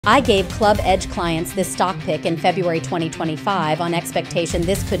I gave Club Edge clients this stock pick in February 2025 on expectation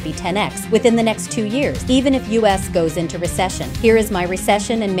this could be 10x within the next 2 years, even if US goes into recession. Here is my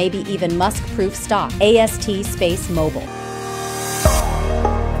recession and maybe even Musk-Proof stock, AST SpaceMobile.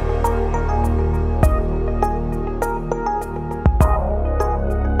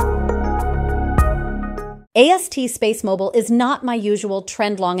 AST SpaceMobile is not my usual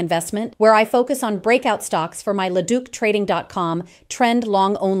trend-long investment, where I focus on breakout stocks for my LaDucTrading.com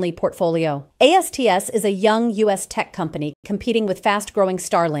trend-long-only portfolio. ASTS is a young U.S. tech company competing with fast-growing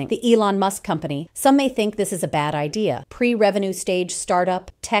Starlink, the Elon Musk company. Some may think this is a bad idea. Pre-revenue stage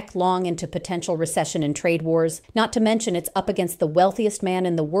startup, tech long into potential recession and trade wars, not to mention it's up against the wealthiest man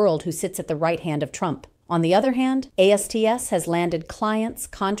in the world who sits at the right hand of Trump. On the other hand, ASTS has landed clients,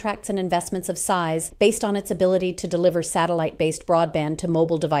 contracts, and investments of size based on its ability to deliver satellite-based broadband to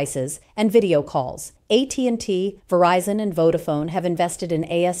mobile devices and video calls. AT&T, Verizon, and Vodafone have invested in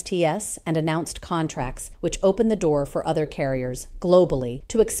ASTS and announced contracts, which open the door for other carriers globally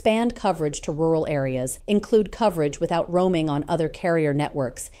to expand coverage to rural areas, include coverage without roaming on other carrier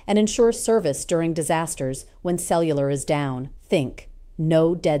networks, and ensure service during disasters when cellular is down. Think,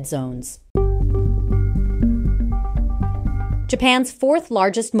 no dead zones. Japan's fourth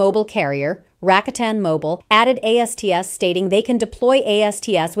largest mobile carrier, Rakuten Mobile, added ASTS, stating they can deploy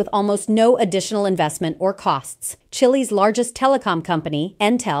ASTS with almost no additional investment or costs. Chile's largest telecom company,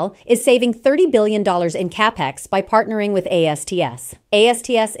 Entel, is saving $30 billion in capex by partnering with ASTS.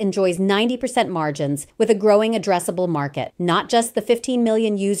 ASTS enjoys 90% margins with a growing addressable market, not just the 15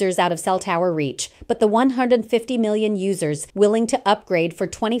 million users out of cell tower reach, but the 150 million users willing to upgrade for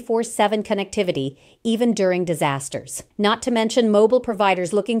 24/7 connectivity, even during disasters. Not to mention mobile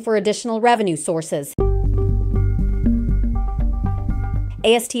providers looking for additional revenue sources.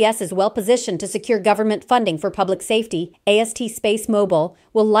 ASTS is well positioned to secure government funding for public safety. AST SpaceMobile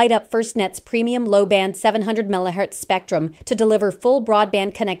will light up FirstNet's premium low-band 700 MHz spectrum to deliver full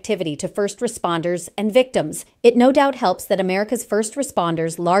broadband connectivity to first responders and victims. It no doubt helps that America's first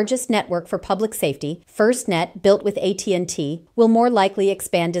responders' largest network for public safety, FirstNet, built with AT&T, will more likely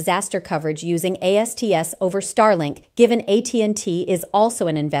expand disaster coverage using ASTS over Starlink, given AT&T is also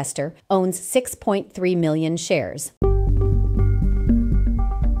an investor, owns 6.3 million shares.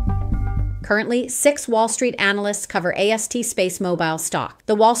 Currently, 6 Wall Street analysts cover AST SpaceMobile stock.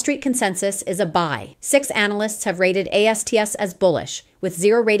 The Wall Street consensus is a buy. 6 analysts have rated ASTS as bullish, with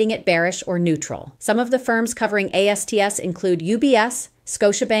 0 rating it bearish or neutral. Some of the firms covering ASTS include UBS,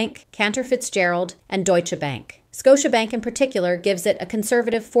 Scotiabank, Cantor Fitzgerald, and Deutsche Bank. Scotiabank in particular gives it a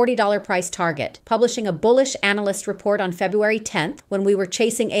conservative $40 price target, publishing a bullish analyst report on February 10th when we were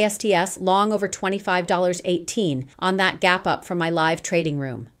chasing ASTS long over $25.18 on that gap up from my live trading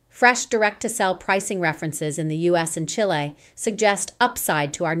room. Fresh direct-to-sell pricing references in the U.S. and Chile suggest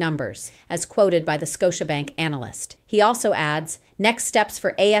upside to our numbers, as quoted by the Scotiabank analyst. He also adds, next steps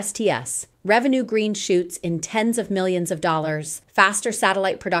for ASTS, revenue green shoots in tens of millions of dollars, faster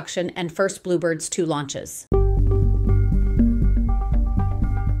satellite production, and first Bluebirds 2 launches.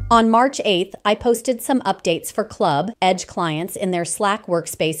 On March 8th, I posted some updates for Club Edge clients in their Slack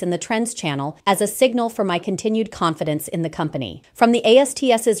workspace in the Trends channel as a signal for my continued confidence in the company. From the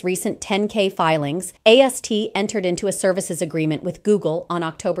ASTS's recent 10K filings, AST entered into a services agreement with Google on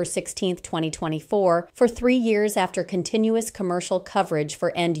October 16, 2024, for 3 years after continuous commercial coverage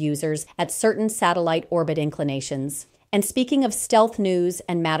for end users at certain satellite orbit inclinations. And speaking of stealth news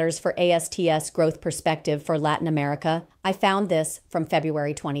and matters for ASTS growth perspective for Latin America, I found this from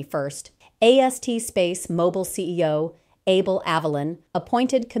February 21st. AST SpaceMobile CEO Abel Avellan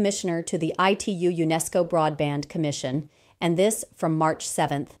appointed commissioner to the ITU UNESCO Broadband Commission, and this from March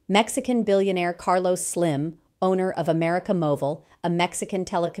 7th. Mexican billionaire Carlos Slim, owner of América Móvil, a Mexican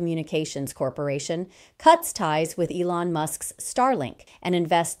telecommunications corporation, cuts ties with Elon Musk's Starlink and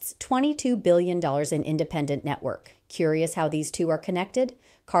invests $22 billion in independent network. Curious how these two are connected?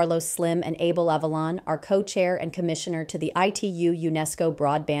 Carlos Slim and Abel Avellan are co-chair and commissioner to the ITU UNESCO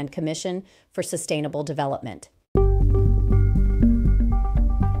Broadband Commission for Sustainable Development.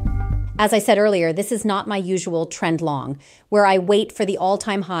 As I said earlier, this is not my usual trend long, where I wait for the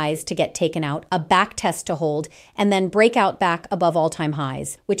all-time highs to get taken out, a back test to hold, and then break out back above all-time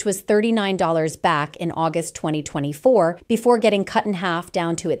highs, which was $39 back in August 2024, before getting cut in half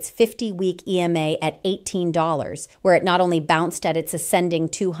down to its 50-week EMA at $18, where it not only bounced at its ascending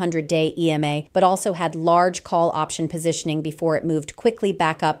 200-day EMA, but also had large call option positioning before it moved quickly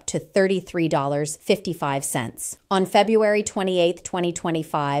back up to $33.55. On February 28,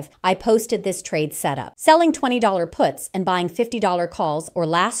 2025, I posted posted this trade setup. Selling $20 puts and buying $50 calls or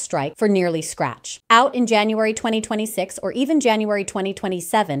last strike for nearly scratch. Out in January 2026 or even January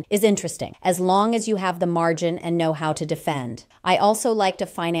 2027 is interesting, as long as you have the margin and know how to defend. I also liked a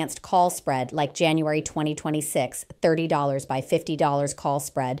financed call spread like January 2026, $30 by $50 call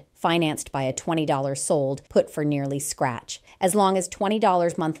spread, financed by a $20 sold, put for nearly scratch. As long as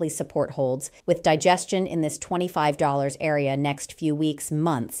 $20 monthly support holds, with digestion in this $25 area next few weeks,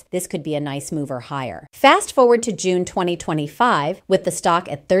 months, this could be a nice mover higher. Fast forward to June 2025, with the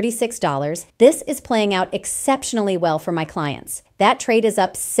stock at $36, this is playing out exceptionally well for my clients. That trade is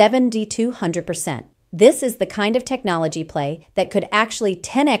up 7,200%. This is the kind of technology play that could actually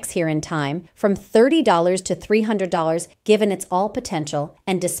 10x here in time, from $30 to $300, given its all potential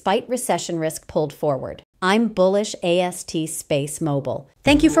and despite recession risk pulled forward. I'm bullish AST SpaceMobile.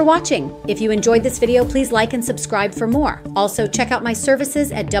 Thank you for watching. If you enjoyed this video, please like and subscribe for more. Also, check out my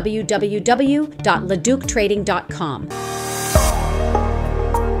services at www.laductrading.com.